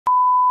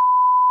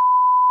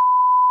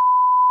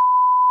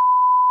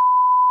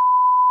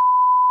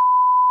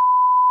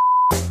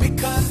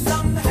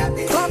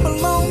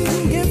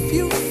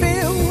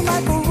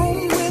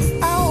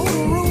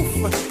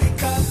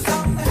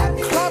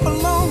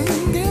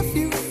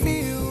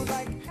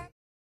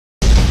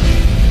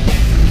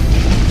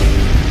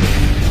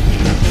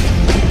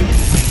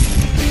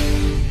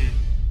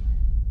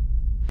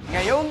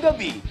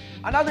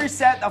Another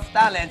set of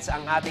talents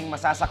ang ating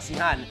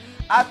masasaksihan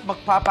at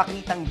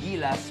magpapakitang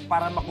gilas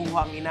para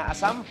makuha ang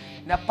inaasam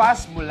na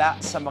pass mula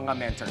sa mga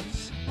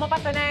mentors.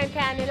 Mapatunayan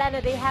kaya nila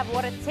na they have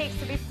what it takes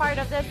to be part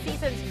of this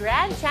season's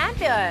grand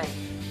champion.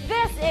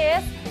 This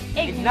is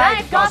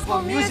Ignite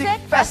Gospel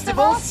Music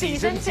Festival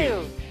Season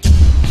 2.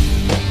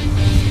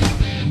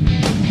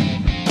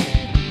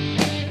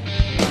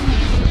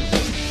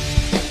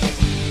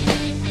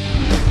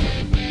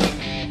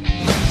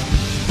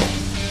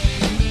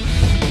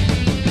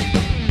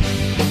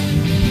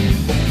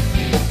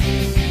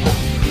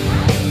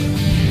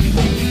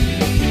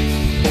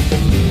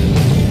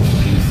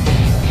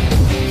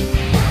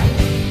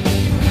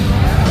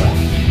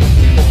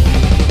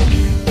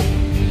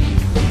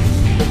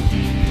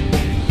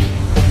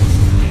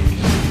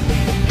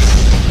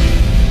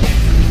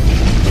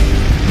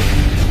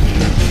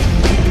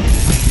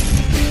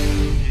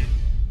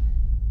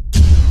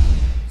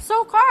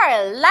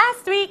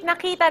 Last week,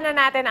 nakita na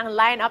natin ang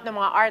line-up ng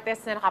mga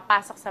artists na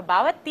nakapasok sa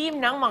bawat team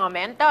ng mga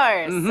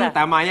mentors.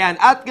 Tama yan.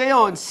 At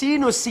ngayon,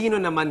 sino-sino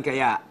naman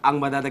kaya ang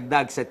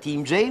madadagdag sa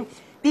Team J,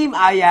 Team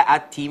Aya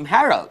at Team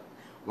Harold?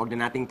 Huwag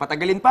na nating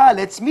patagalin pa.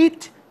 Let's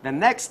meet the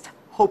next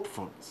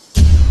hopefuls.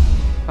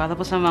 Para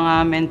po sa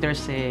mga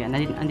mentors,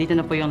 andito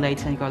na po yung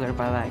lights and color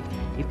para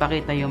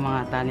ipakita yung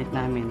mga talent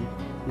namin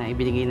na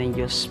ibinigay ng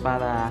Diyos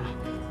para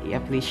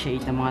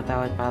i-appreciate ng mga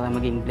tao at para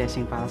maging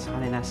blessing para sa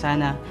kanila.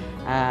 Sana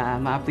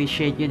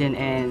ma-appreciate nyo din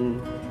and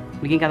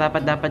maging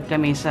karapat-dapat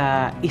kami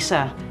sa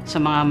isa sa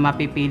mga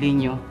mapipili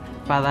nyo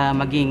para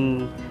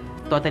maging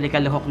totally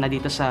kaluhok na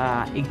dito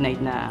sa Ignite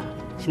na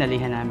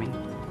sinalihan namin.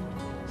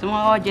 Sa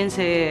mga audience,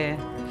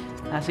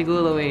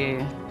 siguro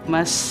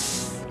mas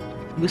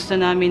gusto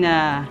namin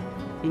na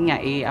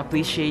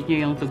i-appreciate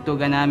nyo yung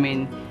tugtugan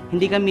namin.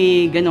 Hindi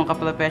kami ganun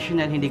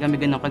ka-professional, hindi kami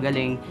ganun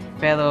kagaling,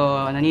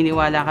 pero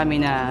naniniwala kami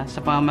na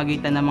sa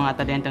pamamagitan ng mga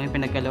talentong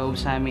ipinagkaloob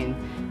sa amin,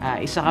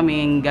 isa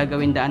kaming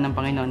gagawin daan ng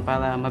Panginoon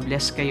para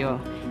ma-bless kayo,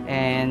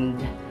 and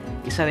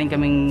isa rin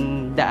kaming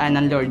daan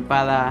ng Lord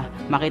para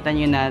makita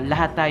nyo na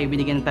lahat tayo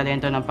binigyan ng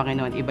talento ng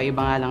Panginoon, iba-iba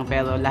nga lang,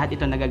 pero lahat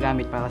ito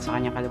nagagamit para sa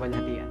kanyang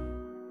kaluwalhatian.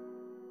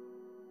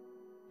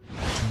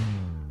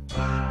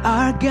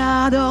 Our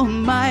God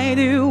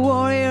Almighty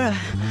Warrior,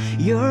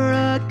 you're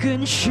a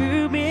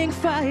consuming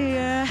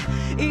fire.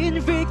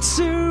 In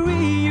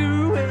victory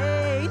you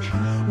reign.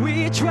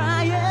 We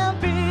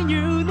triumph in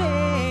your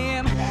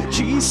name.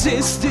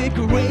 Jesus, the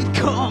great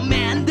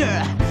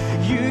commander.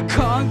 You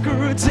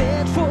conquered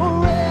death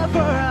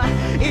forever.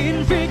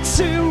 In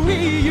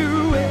victory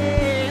you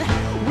reign.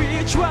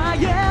 We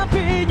triumph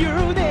in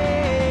your name.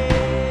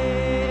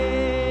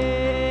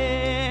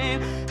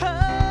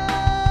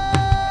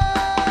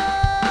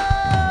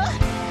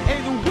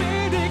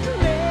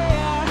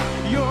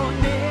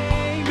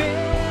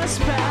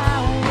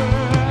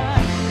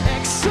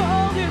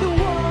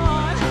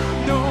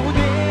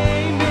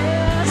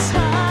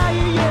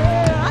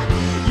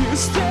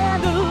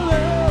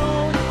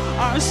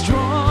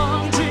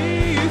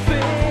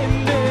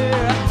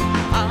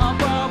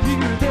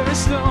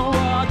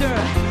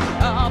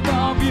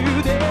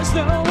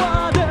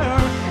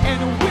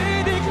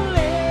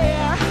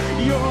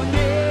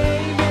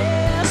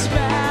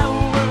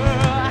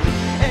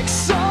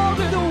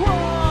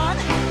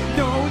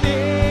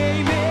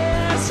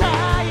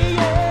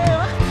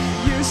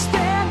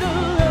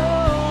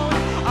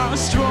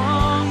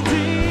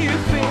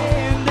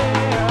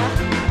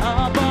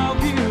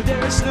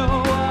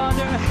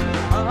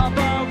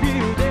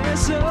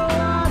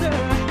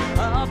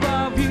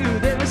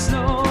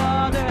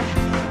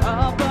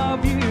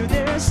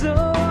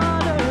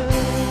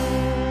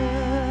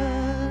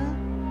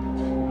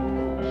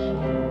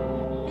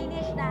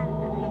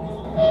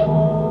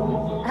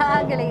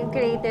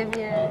 Creative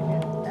niya.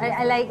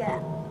 I like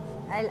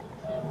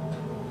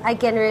I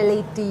can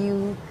relate to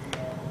you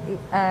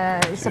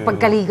sa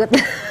pagkaligot.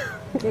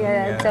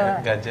 Yeah, so,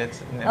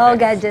 gadgets and effects. Oh,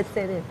 gadgets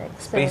and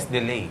effects. Space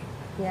delay.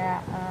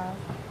 Yeah.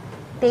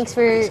 Thanks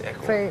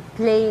for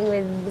playing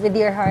with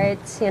your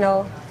hearts, you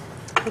know.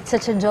 It's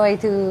such a joy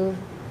to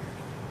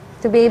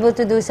be able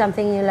to do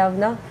something you love,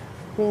 no?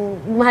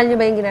 Mahal niyo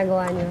ba yung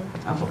ginagawa niyo?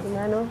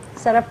 Ano?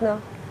 Sarap,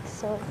 no?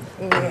 So,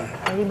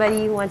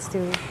 anybody wants to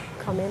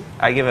comment?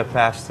 I give a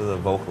pass to the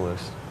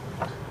vocalist.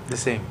 The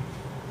same.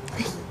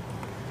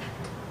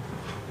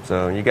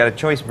 So you got a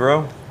choice,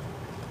 bro.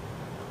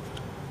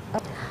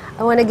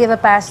 I want to give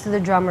a pass to the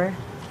drummer.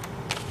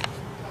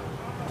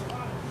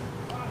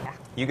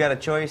 You got a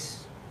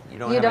choice.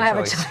 You don't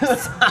have a a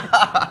choice. choice.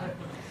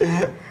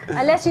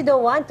 Unless you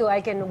don't want to,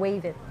 I can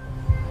waive it.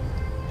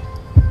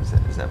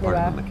 Is that part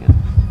of the mechanic?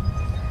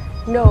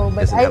 No,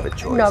 but I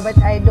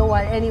I don't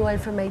want anyone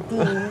from my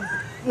team,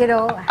 you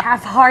know,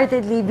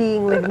 half-heartedly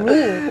being with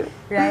me,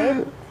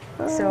 right?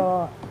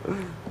 So,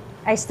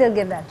 I still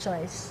give that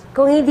choice.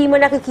 Kung hindi mo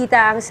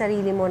nakikita ang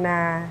sarili mo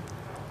na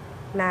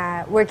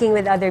working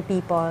with other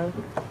people,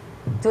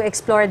 to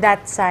explore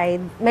that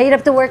side,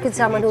 mahirap to work with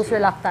someone who's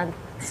reluctant.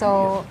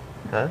 So,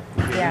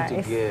 yeah.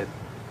 Yeah,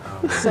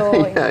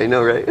 I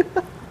know, right?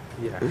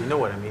 Yeah, you know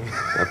what I mean.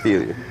 I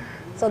feel you.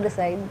 So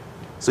decide.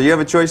 So you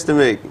have a choice to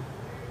make.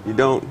 You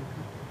don't,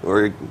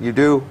 or you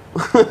do.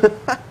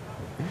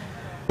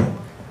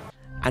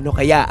 Ano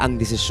kaya ang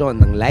desisyon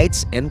ng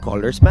Lights and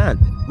Colors Band?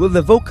 Will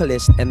the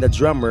vocalist and the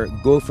drummer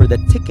go for the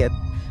ticket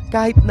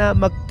kahit na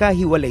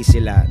magkahiwalay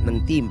sila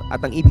ng team at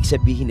ang ibig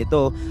sabihin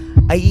nito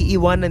ay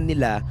iiwanan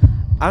nila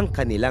ang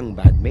kanilang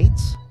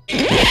bandmates?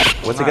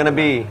 What's it gonna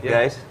be,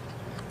 guys?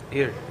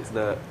 Here is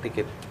the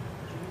ticket.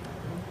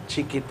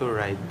 Cheeky to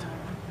ride.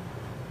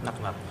 Knock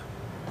knock.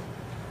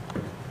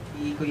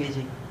 Kuya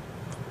Jay.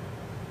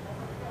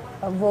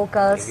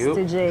 Vocals Thank you.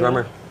 to Jay.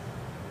 Drummer.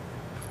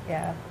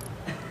 Yeah.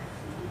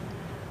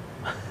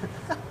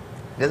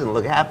 He doesn't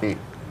look happy.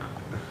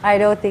 I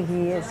don't think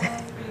he is.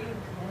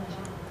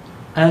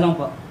 Ano lang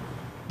po,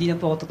 di na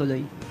po ako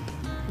tutuloy.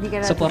 Hindi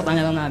ka na. Supportan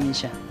na lang namin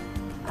siya,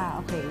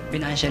 Okay.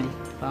 financially,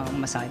 para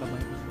masakay pa ba.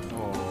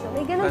 So,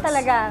 may ganun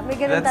talaga. May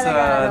ganun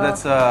talaga. Ano?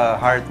 That's a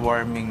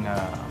heartwarming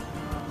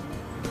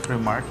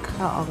remark.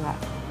 Oo nga.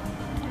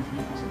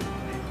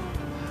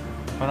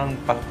 Parang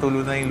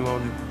patulo na yung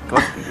luwag ko.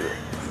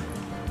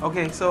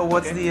 Okay, so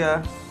what's the...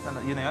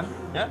 yun na yun?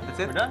 Yeah, That's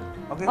it? we're done.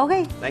 Okay.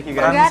 Okay. Thank you,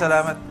 guys. Maraming Congrats.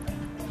 salamat.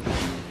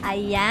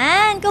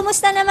 Ayan,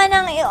 kumusta naman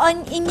ang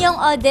inyong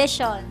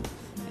audition?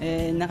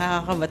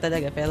 Nakakakaba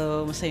talaga,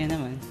 pero masaya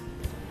naman.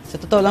 Sa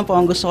totoo lang po,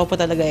 ang gusto ko po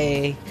talaga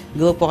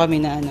grupo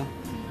kami na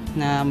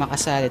na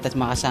makasali at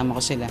makasama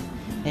ko sila.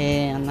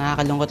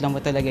 Nakakalungkot lang po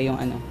talaga yung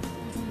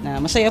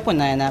na masaya po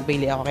na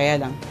napili ako, kaya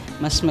lang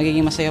mas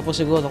magiging masaya po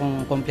siguro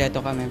kung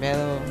kompleto kami,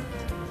 pero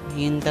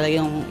yun talaga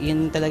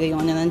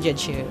yung ng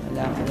judge.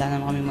 Wala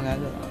naman kami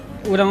magagawa.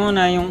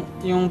 Unang-una,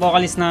 yung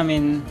vocalist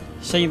namin,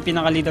 siya yung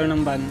pinaka-leader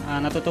ng band.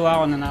 Natutuwa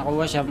ako na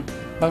nakakuha siya.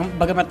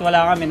 Bagamat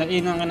wala kami,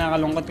 yun ang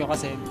kinakalungkot ko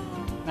kasi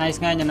nais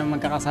nga niya na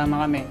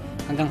magkakasama kami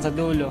hanggang sa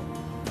dulo.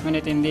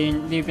 Ngunit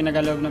hindi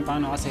pinagaloob ng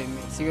Panginoon kasi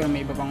siguro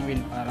may iba pang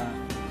will para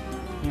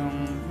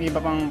may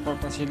iba pang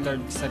purpose yung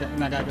Lord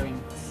na gagawin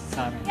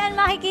sa amin. Yan,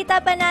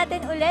 makikita pa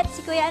natin ulit.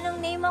 Si Kuya, anong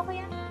name mo,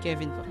 Kuya?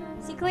 Kevin po.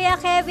 Si Kuya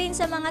Kevin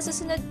sa mga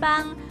susunod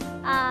pang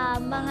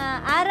mga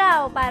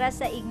araw para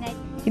sa Ignite.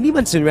 Hindi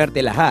man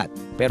sinwerte lahat,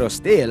 pero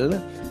still,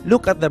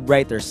 look at the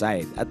brighter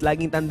side at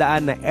laging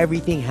tandaan na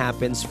everything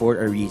happens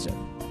for a reason.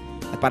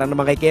 At para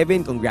naman kay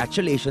Kevin,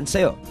 congratulations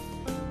sa'yo.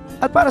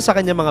 At para sa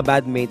kanyang mga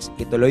bandmates,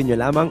 ituloy nyo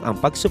lamang ang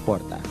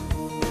pagsuporta.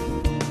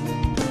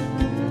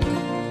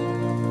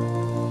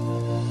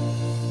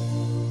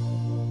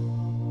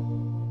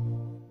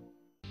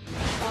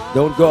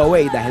 Don't go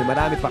away dahil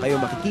marami pa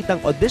kayong makikitang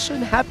audition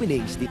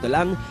happenings dito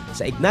lang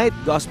sa Ignite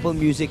Gospel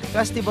Music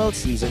Festival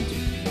Season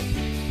 2.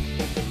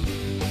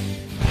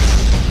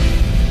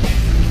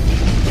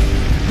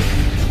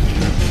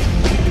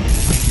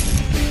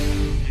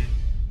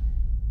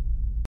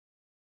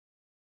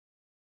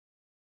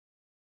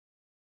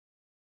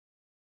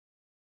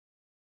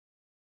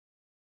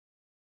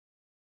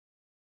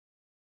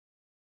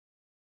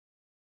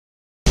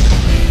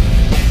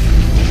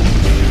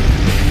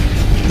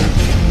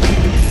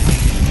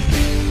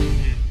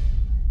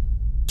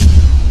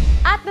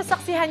 At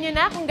nasaksihan nyo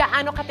na kung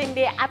gaano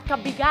katindi at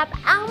kabigat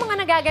ang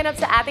mga nagaganap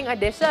sa ating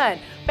audition.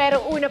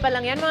 Pero una pa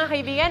lang yan mga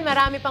kaibigan,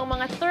 marami pang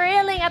mga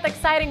thrilling at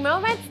exciting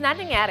moments na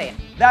nangyari.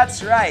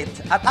 That's right.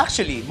 At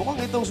actually,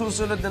 mukhang itong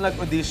susunod na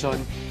nag-audition,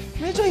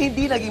 medyo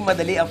hindi naging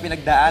madali ang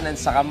pinagdaanan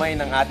sa kamay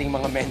ng ating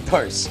mga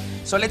mentors.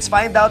 So let's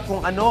find out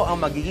kung ano ang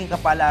magiging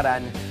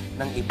kapalaran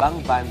ng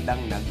ibang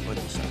bandang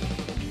nag-audition.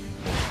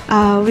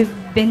 We've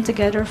been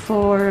together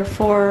for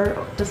 4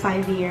 to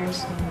 5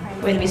 years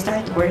when we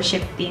started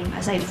worship team,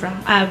 aside from,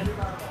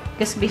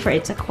 because before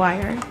it's a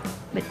choir,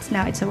 but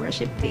now it's a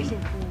worship team.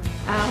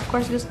 Of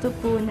course, gusto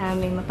po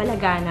namin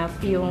mapalaganap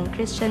yung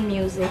Christian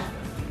music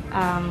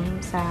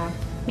sa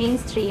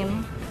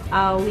mainstream.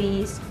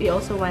 We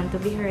also want to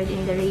be heard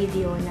in the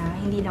radio na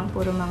hindi lang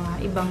puro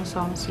mga ibang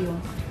songs yung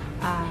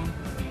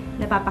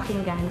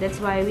napapakinggan.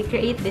 That's why we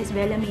create this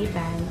Bellamy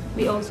Band.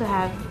 We also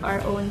have our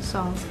own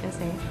songs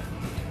kasi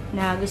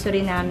na gusto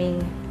rin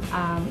namin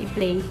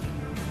i-play.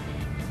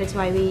 That's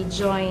why we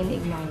join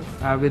Ignite.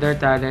 With our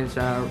talents,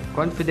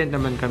 confident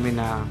naman kami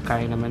na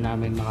kaya naman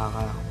namin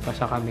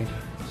makakapasa kami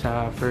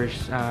sa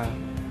first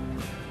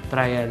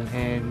trial,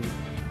 and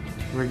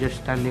we're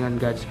just standing on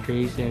God's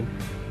grace and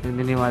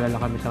naniniwala lang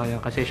kami sa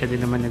Kanya kasi siya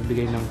din naman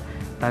nagbigay ng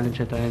talent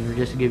siya to, and we're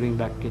just giving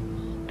back it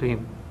to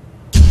Him.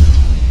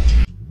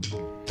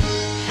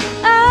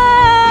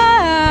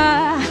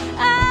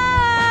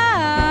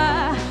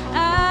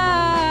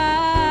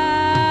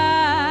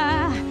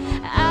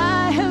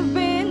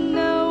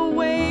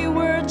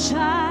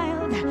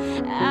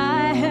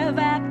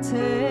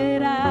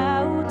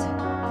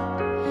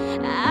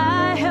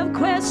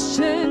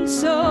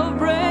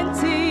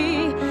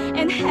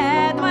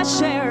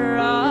 Share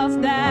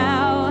of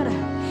doubt,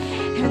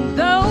 and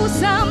though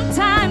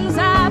sometimes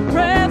I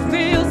pray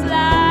feels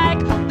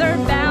like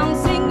they're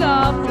bouncing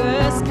off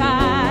the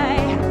sky,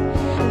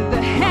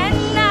 the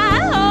hand I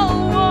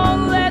hold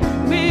won't let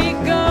me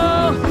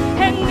go,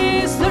 and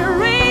it's the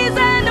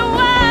reason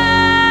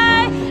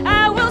why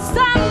I will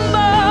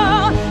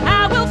stumble,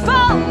 I will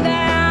fall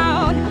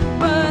down,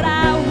 but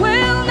I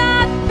will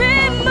not be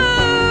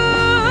moved.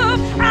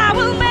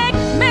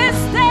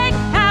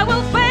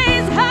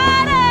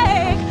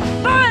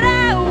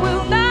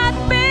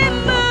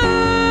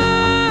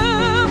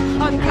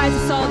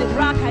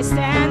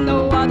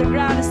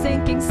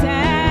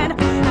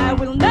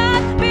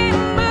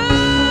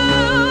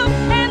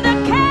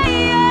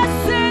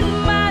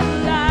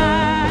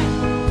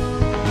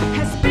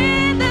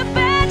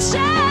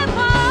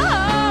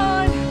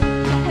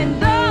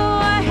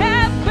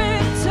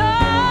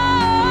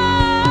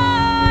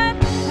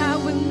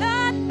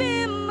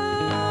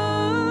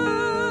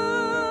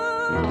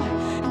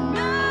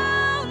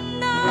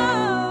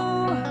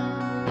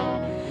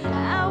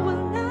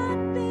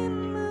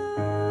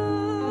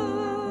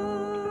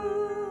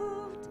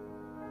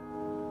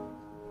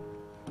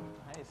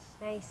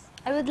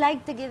 would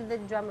like to give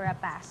the drummer a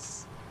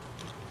pass.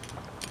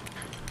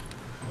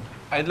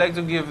 I'd like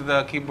to give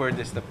the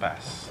keyboardist a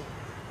pass.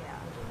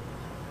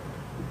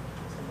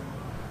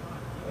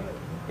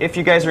 If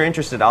you guys are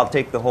interested, I'll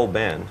take the whole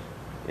band.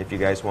 If you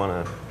guys want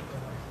to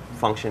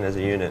function as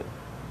a unit.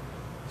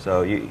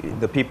 So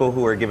the people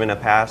who are given a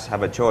pass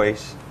have a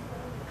choice.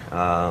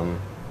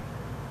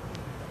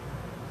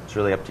 It's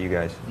really up to you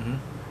guys.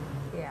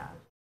 Yeah.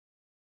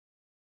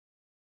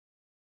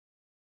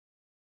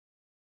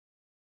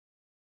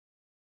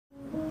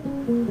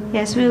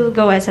 Yes, we'll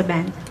go as a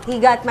band.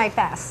 He got my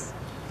pass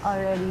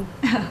already.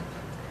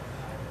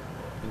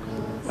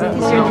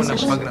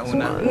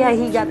 Yeah,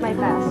 he got my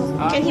pass.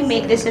 Can he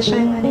make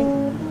decision on it?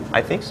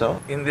 I think so.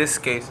 In this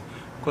case,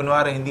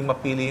 kunwari hindi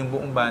mapili yung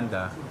buong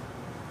banda,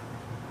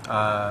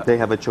 They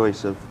have a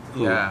choice of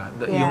who.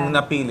 yung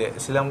napili,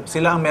 sila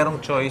ang merong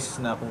choice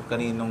na kung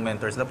kaninong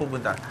mentors na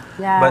pupunta.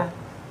 Yeah.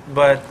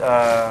 But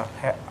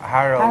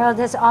Harold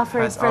has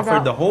offered for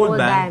the whole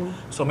band.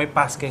 So may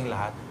pass kayong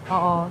lahat.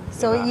 Oo.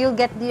 So you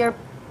get your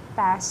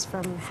pass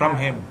From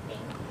him.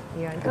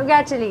 Yun.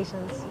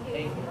 Congratulations.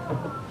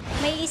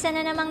 May isa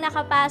na namang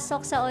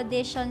nakapasok sa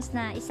auditions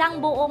na isang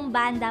buong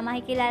banda.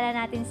 Makikilala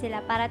natin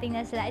sila, parating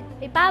na sila.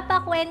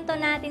 Ipapakwento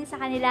natin sa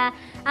kanila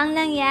ang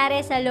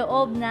nangyari sa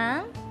loob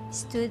ng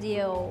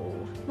studio.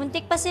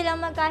 Muntik pa silang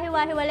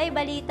magkahiwa-hiwalay,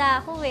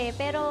 balita ako eh.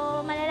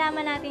 Pero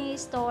malalaman natin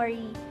yung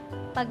story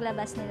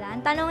paglabas nila.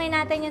 Ang tanungin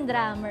natin yung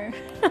drummer.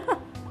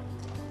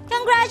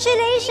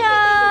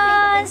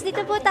 Congratulations!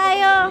 Dito po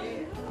tayo.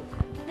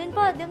 Dun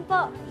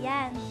po.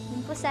 Yan.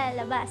 Dun po sa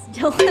labas.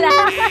 Joke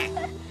lang.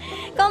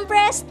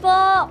 Compressed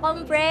po.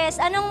 Compressed.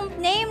 Anong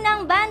name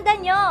ng banda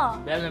nyo?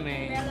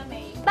 Bellamy.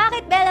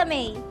 Bakit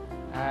Bellamy?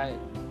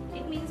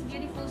 It means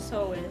beautiful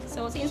soul.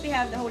 So since we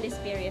have the Holy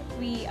Spirit,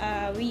 we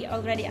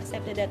already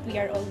accepted that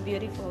we are all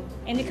beautiful,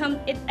 and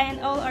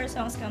all our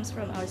songs comes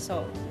from our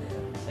soul.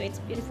 So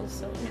it's beautiful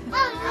soul.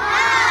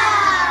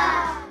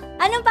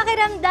 Anong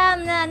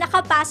pakiramdam na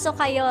nakapasok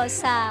kayo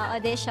sa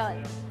audition?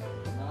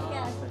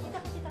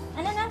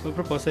 Ano na?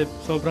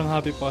 Sobrang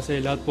happy po kasi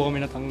lahat po kami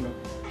natanggap.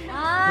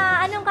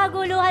 Anong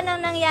kaguluhan ang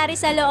nangyari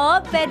sa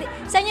loob?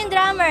 Saan yung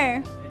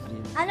drummer?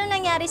 Anong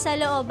nangyari sa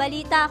loob?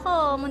 Balita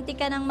ko, muntik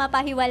ka nang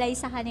mapahiwalay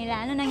sa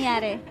kanila. Ano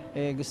nangyari?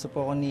 Gusto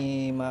po ako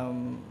ni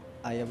Ma'am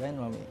Aya ba yan,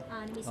 Mami?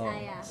 Miss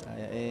Aya. Miss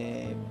Aya.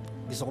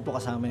 Gusto ko po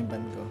kasama yung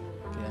band ko.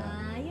 Kaya...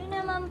 Yun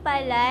naman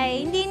pala.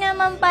 Hindi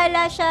naman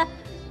pala siya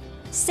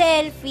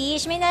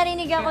selfish. May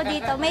narinig ako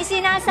dito. May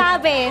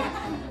sinasabi.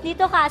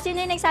 Dito ka.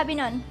 Sino yung nagsabi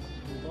nun?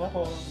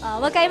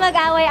 Huwag kayo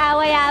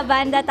mag-away-away,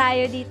 banda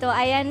tayo dito.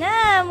 Ayan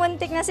na,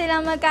 muntik na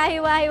silang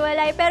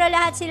magkahiwa-hiwalay. Pero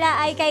lahat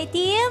sila ay kay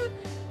Team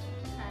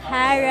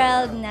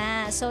Harold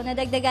na. So,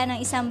 nadagdagan ng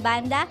isang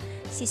banda,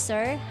 si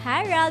Sir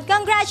Harold.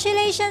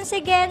 Congratulations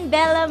again,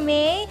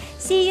 Bellamy.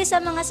 See you sa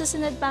mga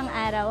susunod pang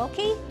araw,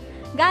 okay?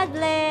 God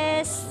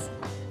bless!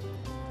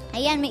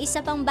 Ayan, may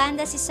isa pang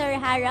banda si Sir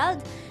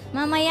Harold.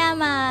 Mamaya,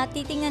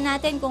 titingnan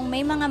natin kung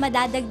may mga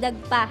madadagdag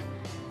pa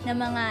na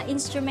mga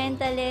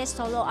instrumentalist,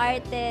 solo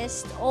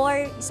artist,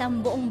 or isang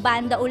buong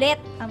banda ulit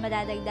ang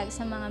madadagdag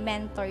sa mga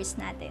mentors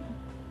natin.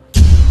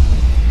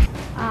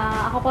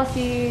 Ako po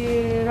si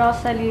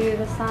Rosalie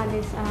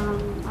Rosales. Ang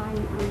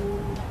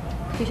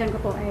position ko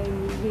po ay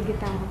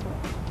gigitara po.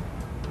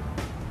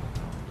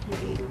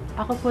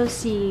 Ako po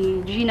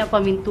si Gina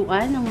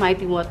Pamintuan ng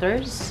Mighty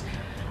Waters,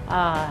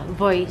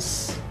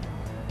 voice.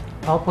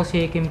 Ako po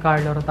si Kim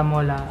Carlo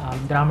Rotamola,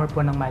 drummer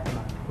po ng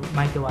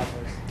Mighty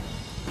Waters.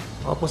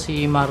 Ako po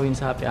si Marwin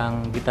Sapi,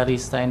 ang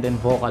gitarista and then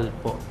vocal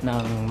po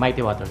ng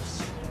Mighty Waters.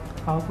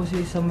 Ako po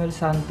si Samuel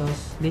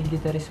Santos, lead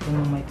guitarist po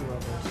ng Mighty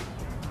Waters.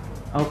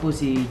 Ako po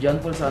si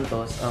John Paul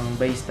Santos, ang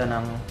bassista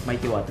ng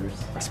Mighty Waters.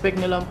 Expect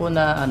nyo lang po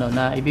na,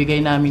 na ibigay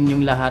namin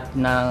yung lahat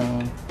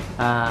ng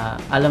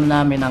alam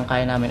namin, ang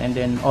kaya namin, and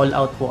then all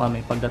out po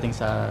kami pagdating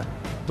sa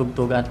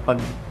tugtog at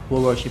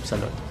pag-worship sa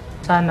Lord.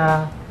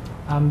 Sana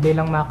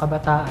bilang mga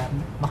kabataan,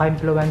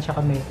 maka-impluwensya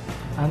kami.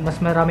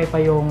 Mas marami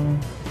pa yung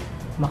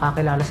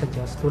makakilala sa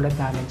Diyos tulad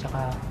namin,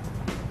 tsaka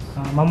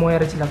mamuhay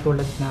rin sila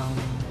tulad ng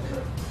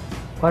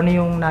kung ano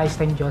yung nais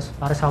ng Diyos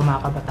para sa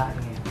mga kabataan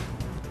ngayon.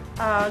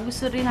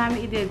 Gusto rin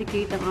namin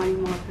i-dedicate ang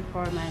aming mga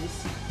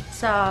performance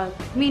sa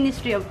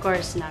ministry of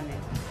course namin.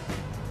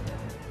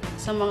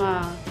 Sa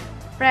mga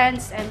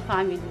friends and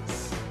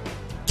families.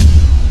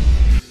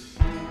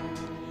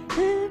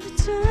 Every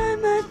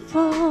time I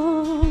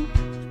fall,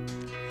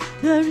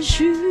 there is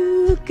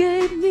you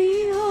gave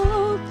me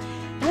hope.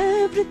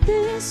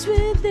 Everything's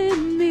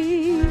within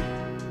me,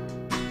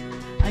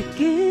 I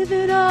give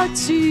it all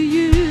to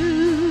you.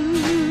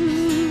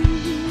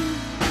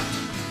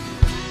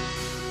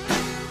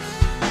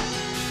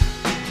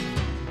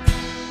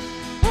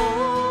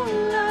 All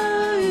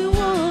I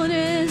want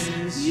is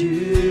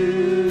you.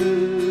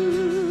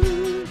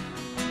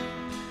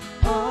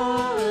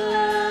 All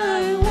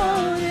I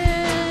want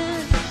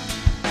is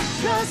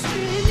trust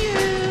in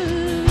you.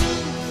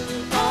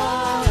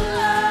 All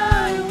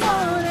I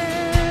want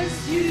is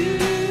you,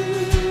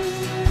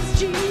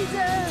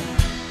 Jesus.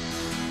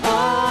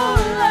 All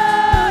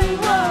I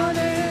want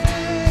is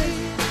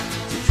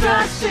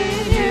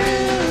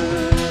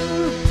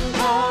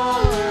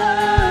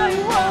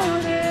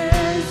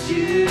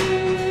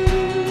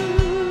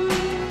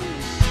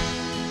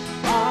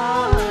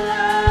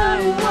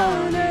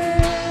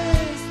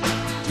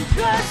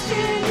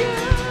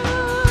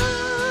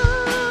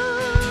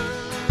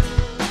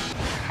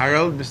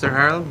Harold, Mr.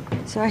 Harold,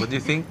 Sorry. what do you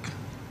think?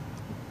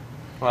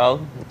 Well,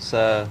 it's,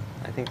 I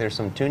think there's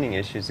some tuning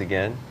issues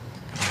again,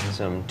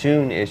 some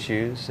tune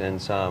issues, and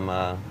some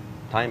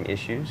time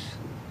issues.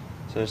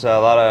 So there's a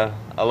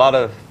lot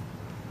of.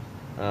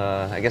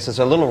 I guess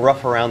it's a little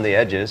rough around the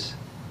edges.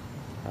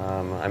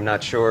 I'm not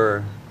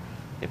sure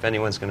if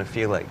anyone's going to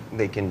feel like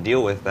they can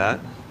deal with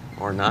that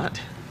or not.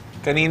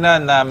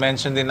 Kanina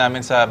na-mention din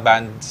namin sa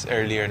bands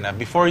earlier na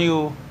before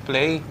you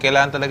play,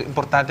 kailangan talaga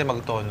importante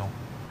magtono.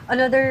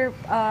 Another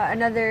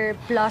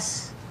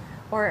plus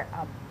or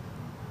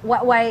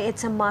why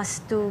it's a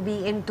must to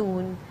be in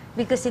tune,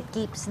 because it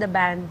keeps the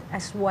band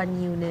as one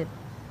unit.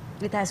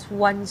 It has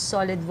one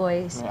solid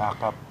voice. May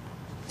akap.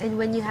 And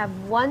when you have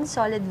one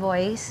solid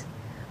voice,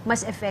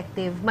 mas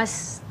effective,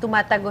 mas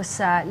tumatagos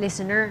sa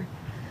listener.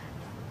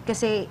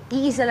 Kasi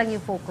iisa lang yung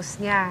focus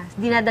niya.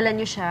 Dinadala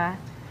niyo siya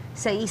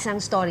sa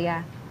isang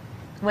storya.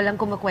 Walang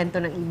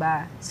kumakwento ng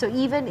iba. So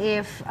even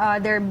if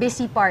there are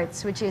busy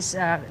parts, which is,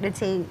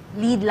 let's say,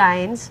 lead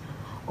lines,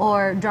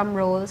 or drum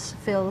rolls,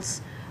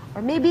 fills,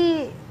 or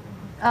maybe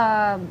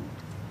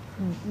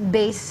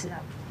bass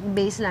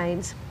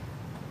lines,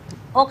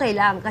 okay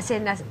lang kasi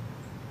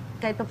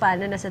kahit pa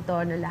paano nasa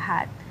tono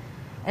lahat.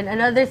 And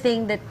another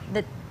thing that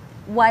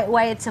why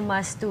it's a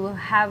must to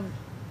have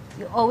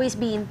you always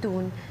be in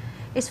tune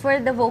is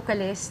for the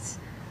vocalists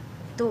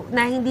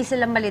na hindi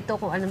sila malito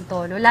kung anong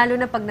tono, lalo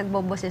na pag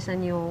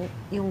nagbobosesan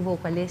yung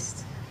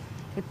vocalists.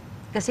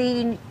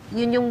 Kasi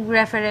yun yung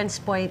reference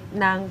point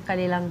ng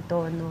kanilang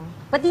tono.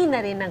 Pati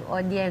na rin ng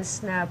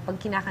audience na pag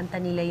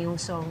kinakanta nila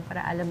yung song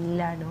para alam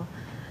nila, no?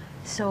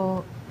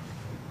 So,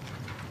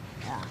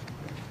 yeah.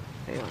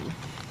 Ayun.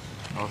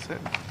 All set.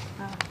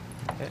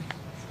 Okay.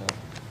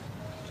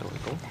 So we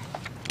go.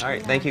 All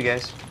right, thank you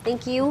guys.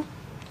 Thank you.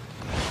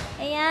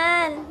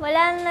 Ayan,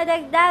 walang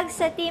nadagdag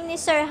sa team ni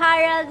Sir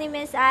Harold, ni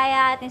Miss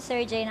Aya at ni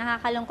Sir Jay.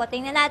 Nakakalungkot.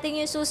 Tingnan natin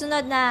yung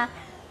susunod na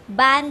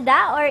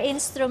banda or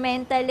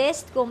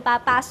instrumentalist kung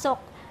papasok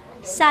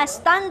sa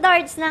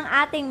standards ng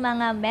ating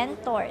mga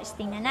mentors.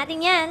 Tingnan natin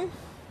yan.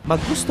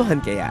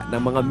 Magustuhan kaya ng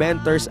mga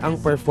mentors ang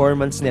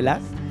performance nila?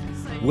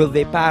 Will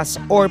they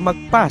pass or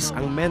mag-pass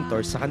ang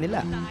mentors sa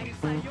kanila?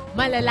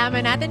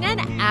 Malalaman natin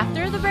yan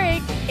after the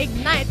break.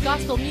 Ignite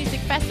Gospel Music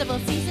Festival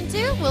Season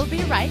 2 will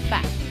be right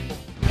back.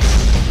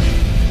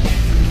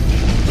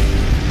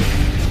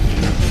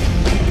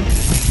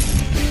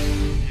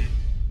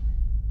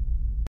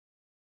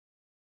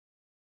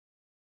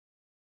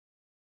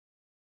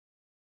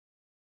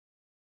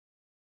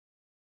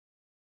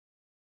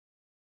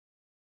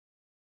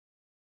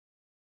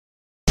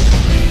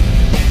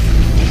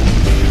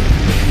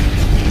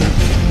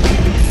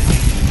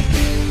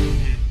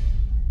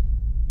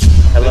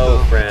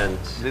 Hello,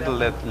 friends. Little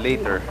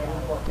later.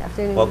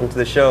 Welcome to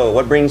the show.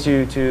 What brings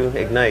you to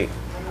Ignite?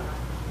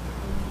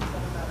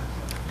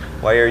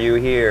 Why are you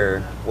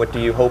here? What do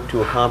you hope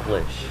to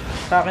accomplish?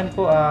 Sa akin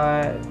po,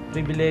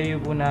 pribileyo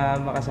po na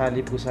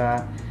makasali po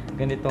sa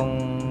ganitong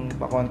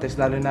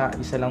pa-contest, lalo na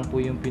isa lang po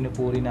yung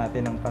pinupuri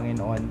natin ng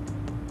Panginoon.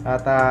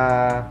 At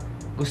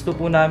gusto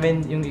po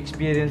namin yung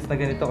experience na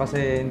ganito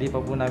kasi hindi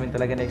pa po namin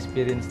talaga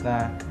na-experience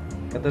na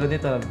katulad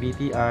nito,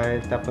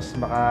 BTR, tapos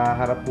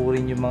makaharap po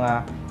rin yung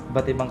mga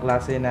iba't ibang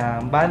klase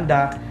ng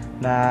banda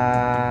na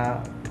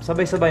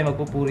sabay-sabay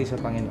magpupuri sa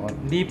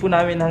Panginoon. Hindi po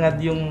namin hangad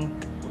yung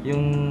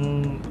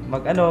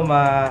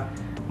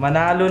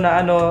manalo na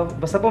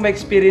basta po may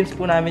experience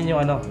po namin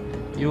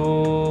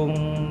yung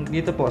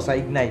dito po sa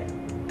Ignite.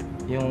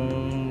 Yung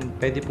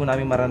pwede po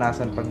namin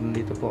maranasan pag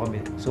dito po kami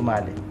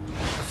sumali.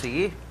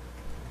 Sige.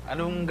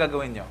 Anong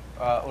gagawin nyo?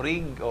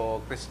 Orig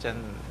o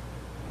Christian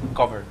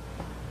cover?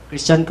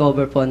 Christian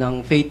cover po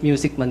ng Faith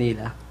Music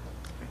Manila.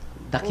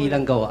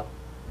 Dakilang Gawa.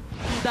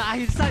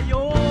 Dahil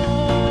sa'yo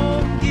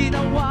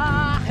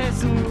ginawa,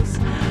 Jesus,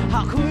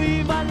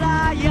 ako'y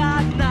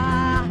malaya na.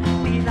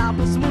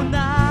 Tinapos mo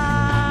na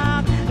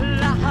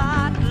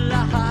lahat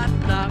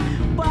ng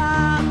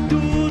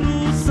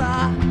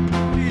pagdurusa.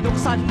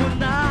 Binuksan mo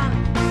na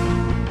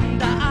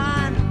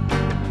daan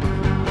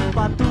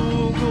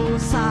patungo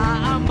sa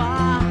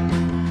Ama.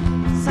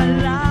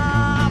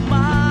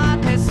 Salamat,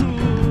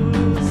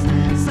 Jesus,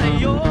 sa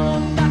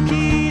iyong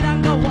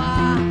dakilang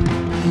gawa.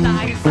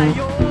 Dahil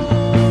sa'yo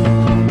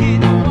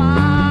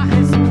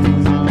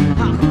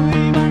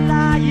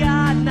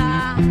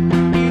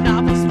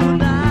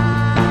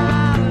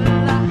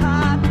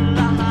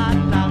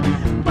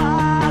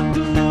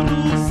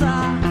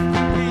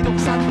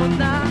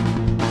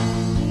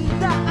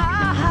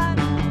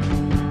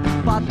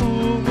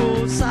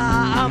patungo sa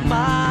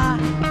Ama.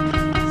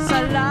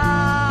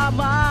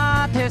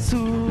 Salamat,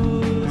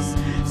 Jesus,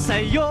 sa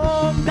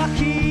iyong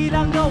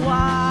dakilang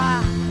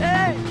gawa.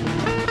 Hey!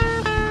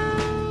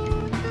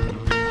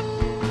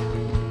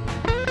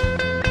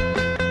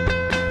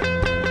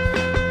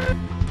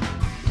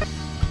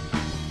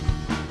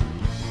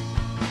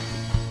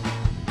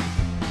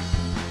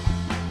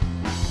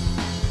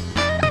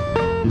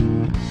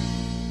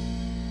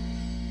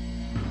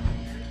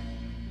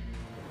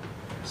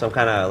 some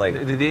kind of like.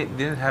 They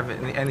didn't have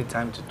any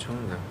time to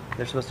tune them.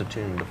 They're supposed to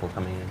tune before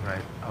coming in.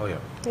 Right. Oh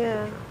yeah.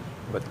 Yeah.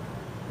 But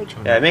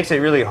yeah, it makes it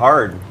really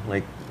hard.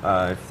 Like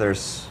if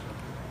there's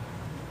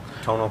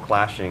tonal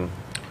clashing.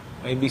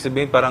 May ibig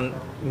sabihin parang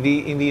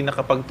hindi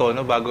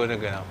nakapagtono bago na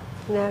gano'n.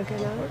 Na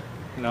gano'n.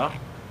 No?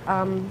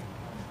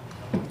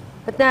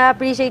 But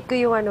na-appreciate ko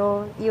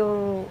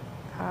yung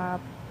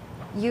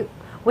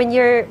when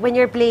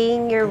you're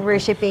playing, you're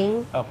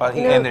worshiping. Parang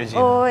yung energy.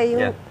 Oh,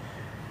 yung,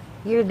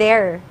 you're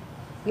there.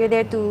 You're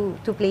there to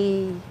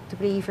play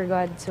for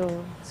God. So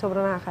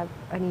sobrang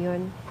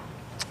yun.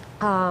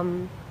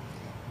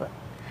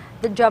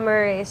 The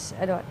drummer is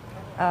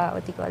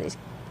what do you call this?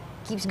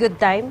 Keeps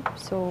good time.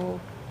 So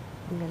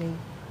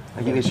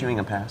Are you issuing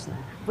a pass then?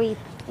 wait,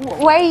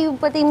 why are you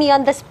putting me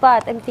on the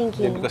spot? I'm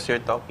thinking. Because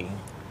you're talking.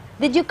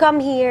 Did you come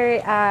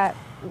here,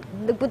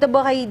 nagpunta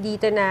ba kayo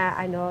dito na,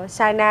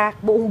 sana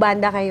buong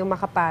banda kayo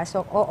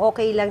makapasok? O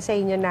okay lang sa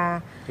inyo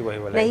na,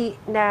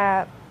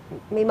 na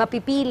may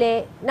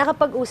mapipili?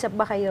 Nakapag-usap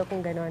ba kayo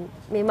kung gano'n?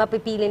 May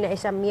mapipili na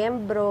isang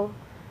miyembro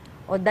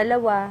o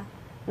dalawa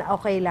na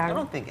okay lang? I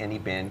don't think any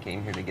band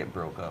came here to get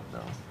broke up,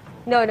 though.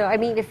 No, I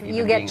mean, if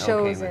you get Even being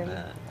okay with chosen.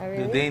 that. Really?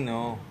 Did they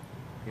know?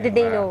 Did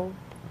they know?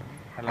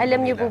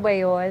 Alam niyo po ba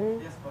yun?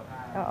 Yes po.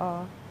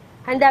 Oo.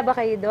 Handa ba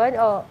kayo doon?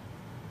 O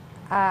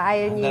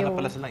ayaw niyo Handa yung... na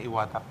pala silang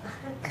iwatak.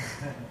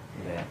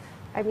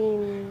 I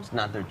mean... It's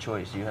not their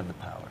choice. You have the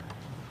power.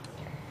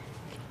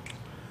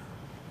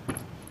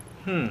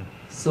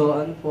 So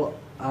ano po,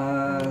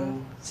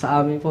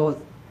 sa amin po,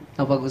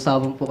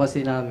 napag-usapan po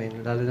kasi namin,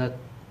 lalo na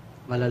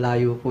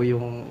malalayo po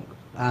yung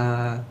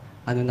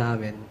ano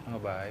namin. Mga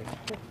bahay?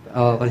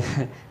 Oo,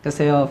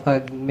 kasi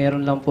pag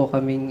meron lang po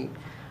kaming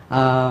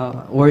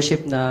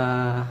worship na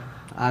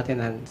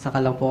atinan, saka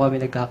lang po kami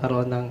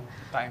nagkakaroon ng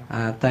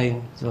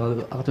time.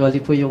 So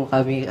actually po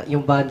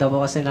yung banda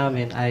po kasi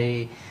namin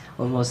ay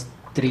almost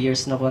 3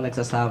 years na po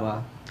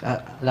nagsasama.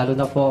 Lalo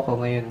na po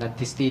ako ngayon,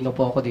 nagdestino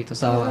po ako dito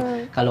sa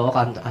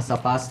Caloocan as a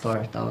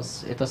pastor.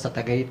 Tapos ito sa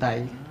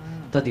Tagaytay.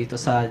 Ito dito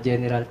sa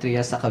General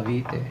Trias sa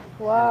Cavite.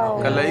 Wow.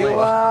 Kalayo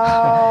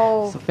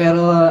Wow. So,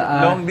 pero...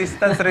 long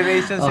distance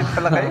relationship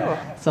pala kayo.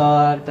 So,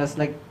 tapos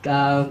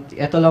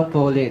ito lang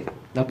po ulit.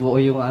 Nabuo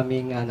yung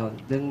aming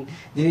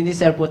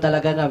dinideserve po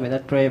talaga namin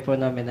at pray po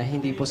namin na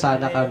hindi po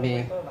sana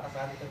kami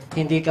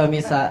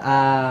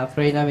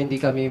pray namin hindi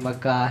kami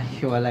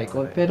magkahiwalay.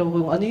 Pero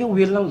kung ano yung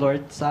will ng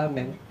Lord sa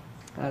amin,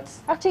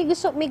 Actually,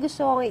 may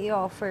gusto akong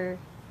i-offer.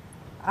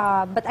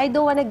 But I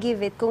don't wanna give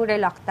it kung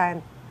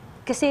reluctant.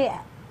 Kasi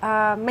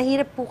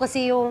mahirap po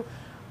kasi yung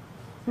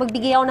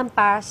magbigay ako ng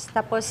pass,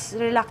 tapos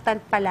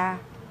reluctant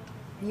pala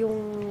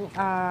yung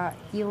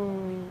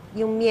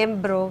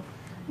miyembro.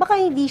 Baka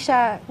hindi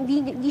siya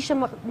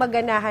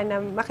maganahan na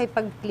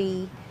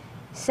makipag-play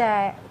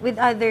with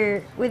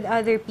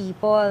other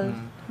people.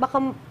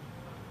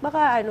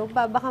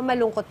 Baka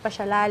malungkot pa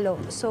siya lalo.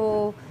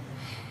 So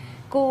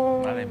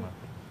kung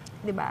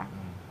 'di ba?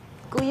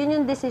 Kung yun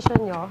yung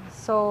decision nyo,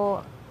 so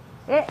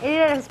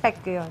i-respect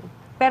ko yun.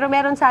 Pero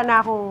meron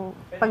sana akong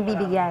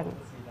pagbibigyan.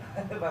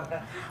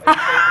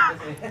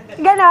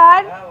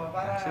 Ganon?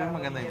 Actually,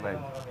 maganda yung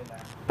vibe.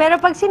 Pero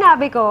pag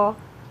sinabi ko,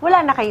 wala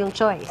na kayong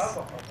choice.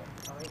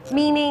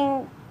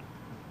 Meaning,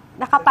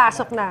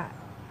 nakapasok na.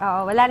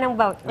 Oo, wala nang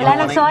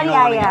sorry,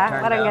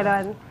 Aya. Parang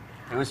ganon.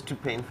 It was too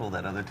painful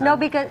that other time. No,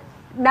 because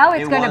now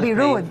it's gonna be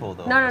rude.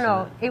 Painful, though,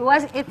 No.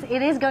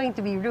 It is going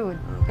to be rude.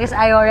 Because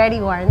I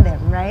already warned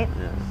them, right?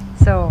 Yeah.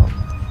 So,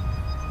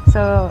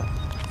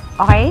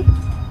 okay?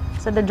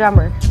 So, the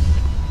drummer.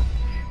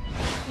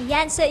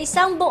 Yan, so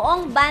isang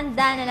buong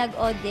banda na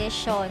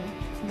nag-audition.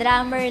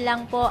 Drummer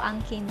lang po ang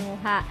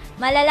kinuha.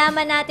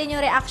 Malalaman natin yung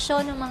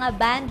reaksyon ng mga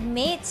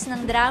bandmates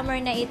ng drummer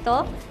na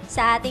ito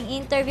sa ating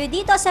interview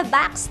dito sa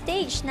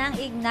backstage ng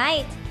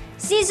Ignite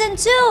Season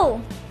 2!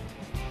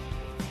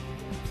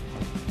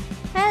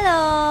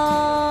 Hello!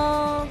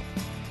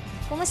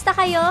 Kumusta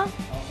kayo?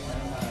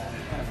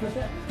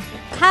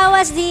 How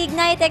was the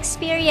Ignite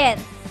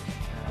experience?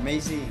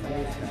 Amazing.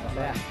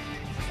 Masaya.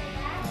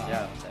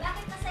 Yeah.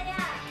 Bakit masaya?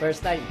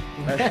 First time.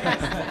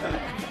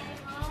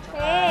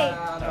 Okay.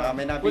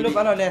 May Full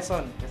of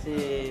lesson kasi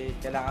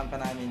kailangan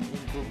pa namin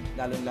improve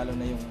lalo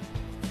na yung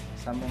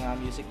sa mga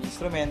music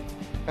instrument.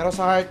 Pero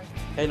sa heart,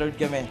 kay Lord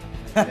kami.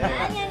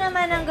 Yan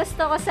naman ang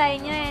gusto ko sa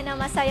inyo na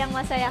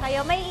masayang-masaya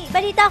kayo. May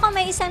balita ko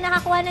may isang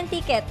nakakuha ng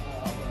ticket.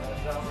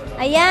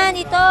 Ayan,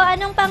 ito.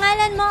 Anong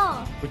pangalan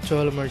mo?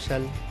 Pucholo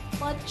Marshall.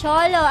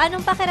 Pocholo.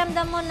 Anong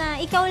pakiramdam mo na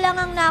ikaw lang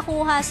ang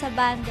nakuha sa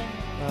banda?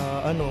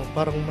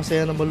 Parang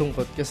masaya na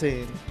malungkot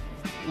kasi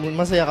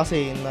masaya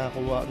kasi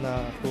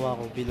nakuha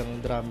ko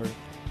bilang drummer.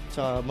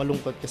 Tsaka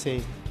malungkot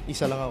kasi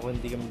isa lang ako,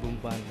 hindi kami buong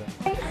banda.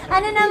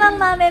 Ano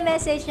namang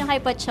message nyo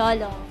kay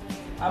Pocholo?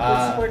 Full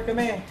support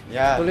kami.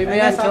 Yeah. Tuloy mo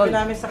yan, sabi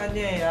namin sa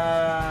kanya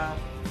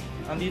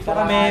andito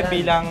kami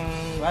bilang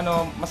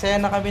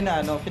masaya na kami na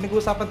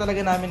pinag-uusapan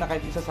talaga namin na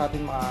kahit isa sa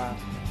atin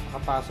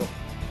makapasok.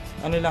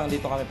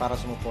 Dito kami para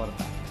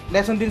sumuporta.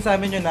 Lesson din sa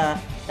amin yun na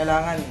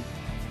kailangan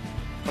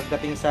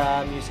pagdating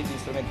sa music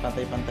instrument,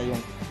 pantay-pantay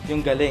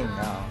yung galing.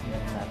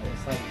 Yan natin.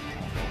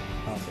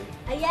 Okay.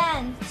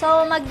 Ayan.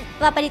 So,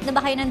 magpapalit na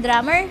ba kayo ng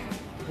drummer?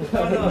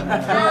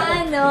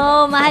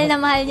 Ano, mahal na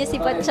mahal niyo si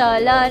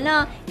Pocholo,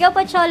 no? Ikaw,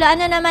 Pocholo,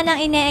 ano naman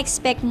ang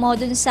ine-expect mo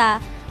dun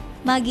sa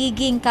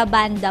magiging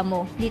kabanda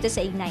mo dito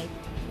sa Ignite?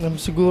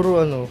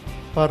 Siguro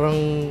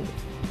parang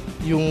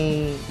yung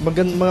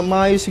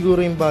maayos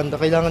siguro yung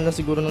banda. Kailangan na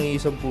siguro ng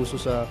isang puso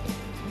sa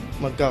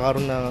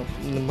magkakaroon na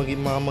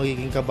mga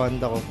magiging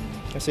kabanda ko.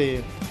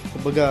 Kasi,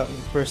 kumbaga,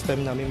 first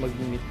time namin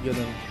mag-meet,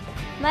 ganun.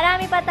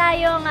 Marami pa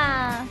tayong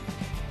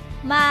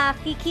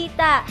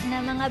makikita na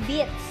mga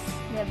beats,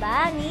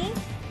 diba, ni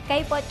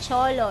kay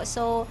Pocholo.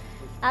 So,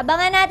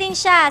 abangan natin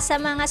siya sa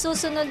mga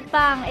susunod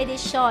pang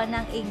edisyon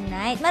ng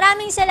Ignite.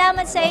 Maraming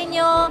salamat sa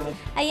inyo.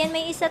 Ayan,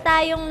 may isa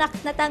tayong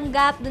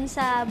natanggap dun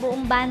sa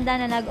buong banda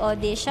na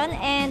nag-audition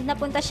and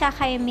napunta siya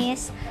kay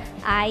Miss.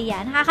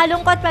 Ayan,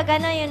 nakakalungkot pag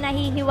yung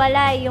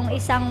nahihiwalay yung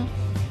isang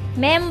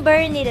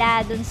member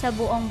nila dun sa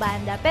buong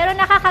banda. Pero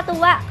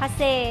nakakatuwa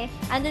kasi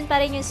andun pa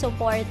rin yung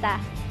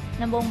suporta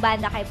ng buong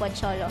banda kay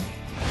Pocholo.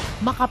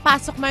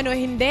 Makapasok man o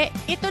hindi,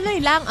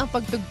 ituloy lang ang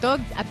pagtugtog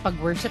at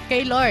pag-worship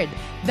kay Lord.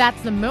 That's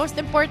the most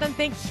important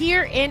thing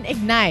here in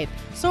Ignite.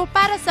 So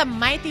para sa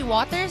Mighty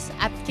Waters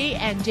at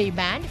KNJ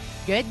Band,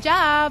 good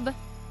job!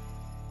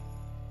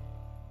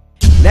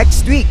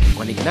 Next week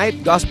on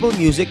Ignite Gospel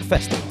Music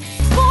Festival.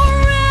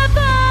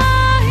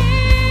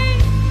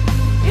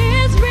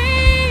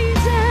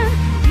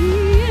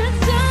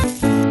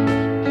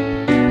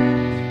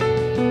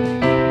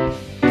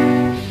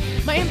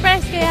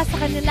 Ma-impress kaya sa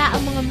kanila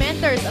ang mga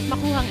mentors at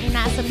makuhang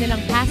inaasam nilang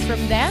pass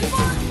from them?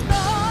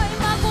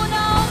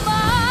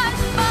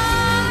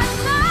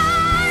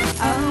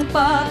 Ang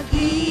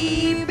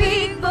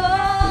pag-ibig mo,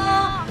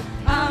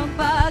 ang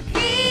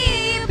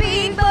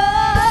pag-ibig mo.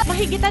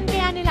 Mahigitan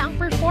kaya nila ang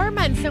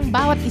performance ng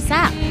bawat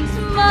isa?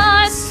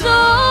 My soul,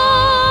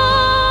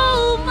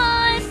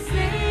 my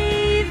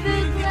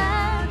Savior,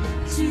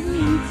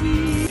 gratitude.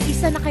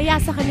 Isa na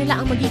kaya sa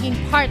kanila ang magiging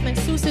part ng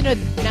susunod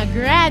na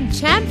Grand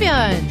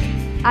Champion?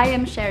 I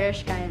am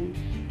Cherish Khan,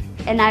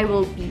 and I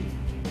will be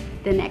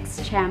the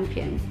next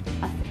champion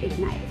of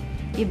Ignite.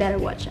 You better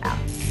watch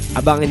out.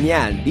 Abangan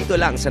yan dito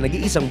lang sa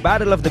nag-iisang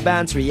Battle of the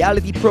Bands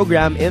reality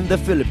program in the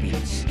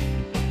Philippines.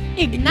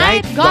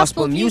 Ignite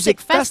Gospel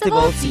Music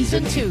Festival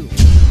Season 2.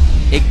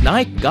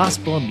 Ignite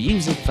Gospel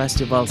Music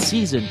Festival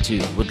Season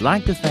 2 would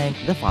like to thank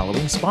the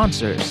following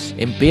sponsors: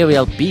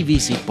 Imperial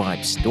PVC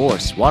Pipes,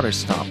 Doors, Water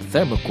Stop,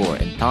 Thermocore,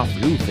 and Top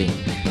Roofing.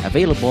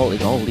 Available in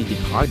all leading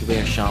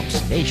hardware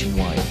shops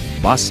nationwide.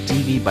 Bus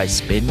TV by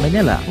Spin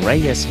Manila,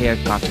 Reyes Hair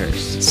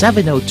Cutters,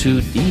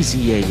 702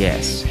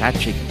 DZAS,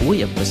 Patrick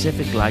Uy of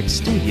Pacific Light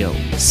Studio,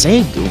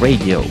 Saved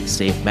Radio,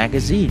 Save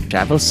Magazine,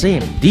 Travel Sim,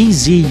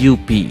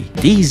 DZUP,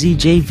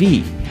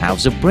 DZJV,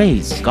 House of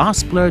Praise,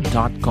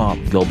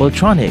 Gospler.com,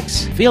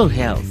 Globaltronics,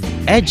 PhilHealth,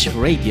 Edge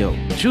Radio,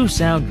 True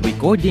Sound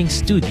Recording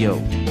Studio,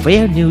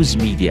 Fair News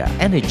Media,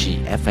 Energy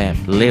FM,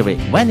 Lyric,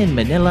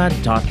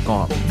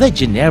 WhenInManila.com, The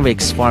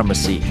Generics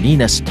Pharmacy,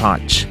 Nina's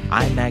Touch,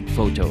 iMag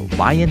Photo,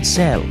 Buy and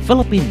Sell,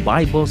 Philippine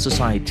Bible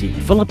Society,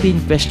 Philippine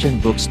Christian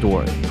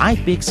Bookstore,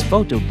 iPix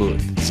Photo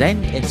Booth,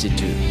 Zen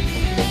Institute.